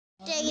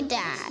birthday,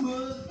 Dad.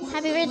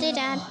 Happy birthday,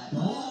 Dad.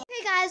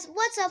 Hey guys,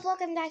 what's up?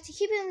 Welcome back to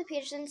Keeping with the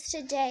Petersons.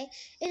 Today,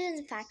 it is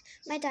in fact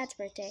my dad's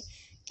birthday.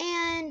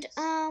 And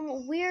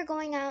we're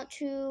going out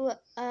to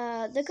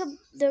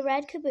the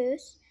Red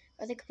Caboose,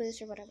 or the Caboose,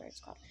 or whatever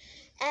it's called.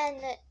 And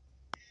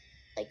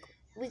like,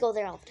 we go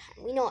there all the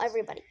time. We know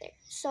everybody there.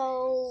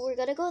 So we're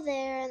gonna go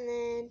there, and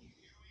then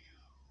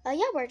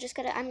yeah,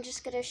 I'm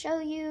just gonna show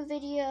you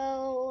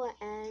video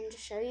and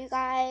show you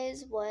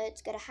guys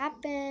what's gonna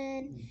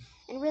happen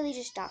and really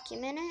just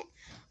document it.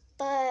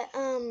 But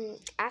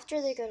after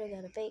they're gonna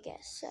go to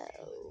Vegas,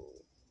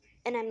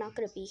 and I'm not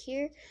gonna be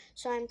here,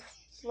 so I'm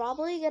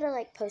probably gonna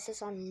like post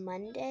this on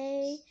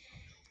Monday.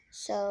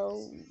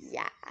 So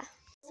yeah.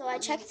 So I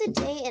checked the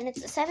date, and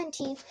it's the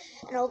 17th,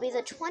 and it'll be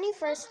the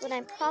 21st when I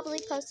probably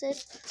post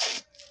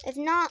this, if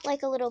not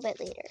like a little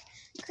bit later,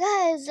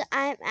 because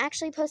I'm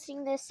actually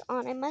posting this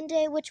on a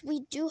Monday, which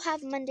we do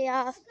have Monday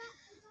off.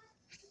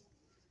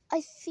 I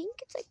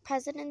think it's like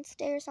President's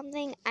Day or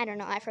something. I don't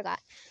know. I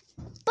forgot.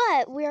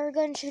 But we're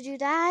going to do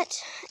that,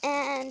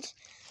 and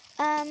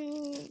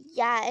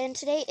yeah. And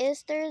today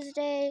is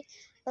Thursday,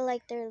 but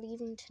like they're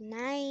leaving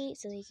tonight,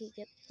 so they could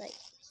get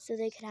so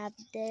they could have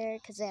there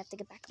because they have to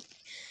get back on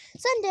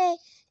Sunday.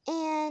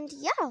 And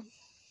yeah,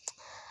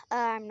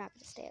 I'm not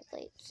gonna stay up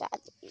late,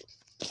 sadly.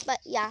 But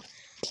yeah,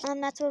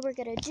 that's what we're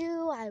gonna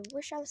do. I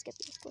wish I was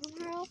skipping school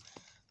tomorrow,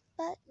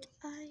 but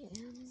I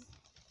am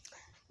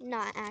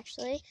not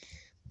actually.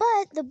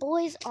 But the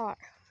boys are.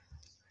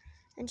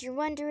 And you're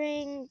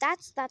wondering,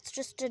 that's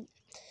just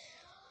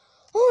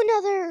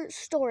another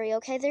story,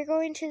 okay? They're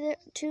going to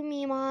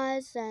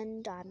Mima's,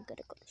 and I'm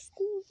gonna go to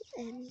school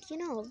and,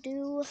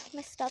 do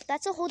my stuff.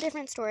 That's a whole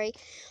different story,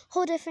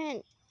 whole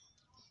different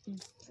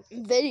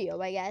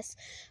video, I guess.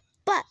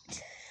 But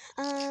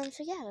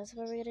so yeah, that's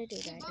what we're gonna do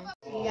right now.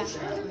 Yeah.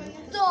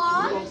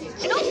 Stop!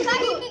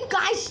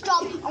 Guys,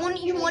 stop!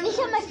 You want to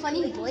hear my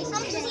funny voice?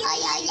 I'm just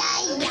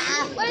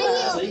yeah. What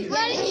are you?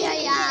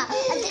 Yeah. I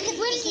think it's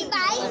Ricky,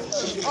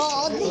 guys.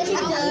 Oh, this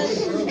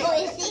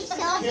voice is so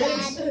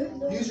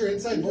bad. Use your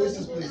inside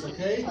voices, please,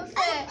 okay?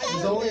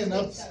 There's only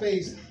enough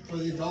space for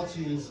the adults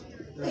to use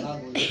their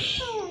loud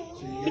voices.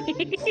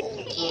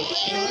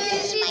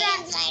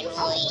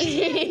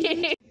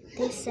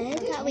 They said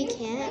that we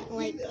can't,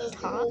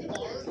 talk.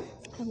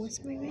 I'm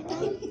whispering right now.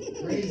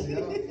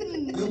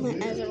 My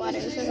eyes are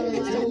watering for some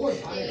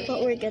reason. But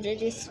we're gonna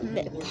do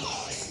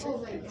spitballs.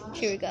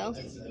 Here we go.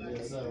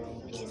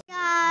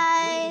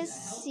 Guys,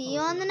 see you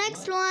on the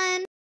next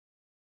one.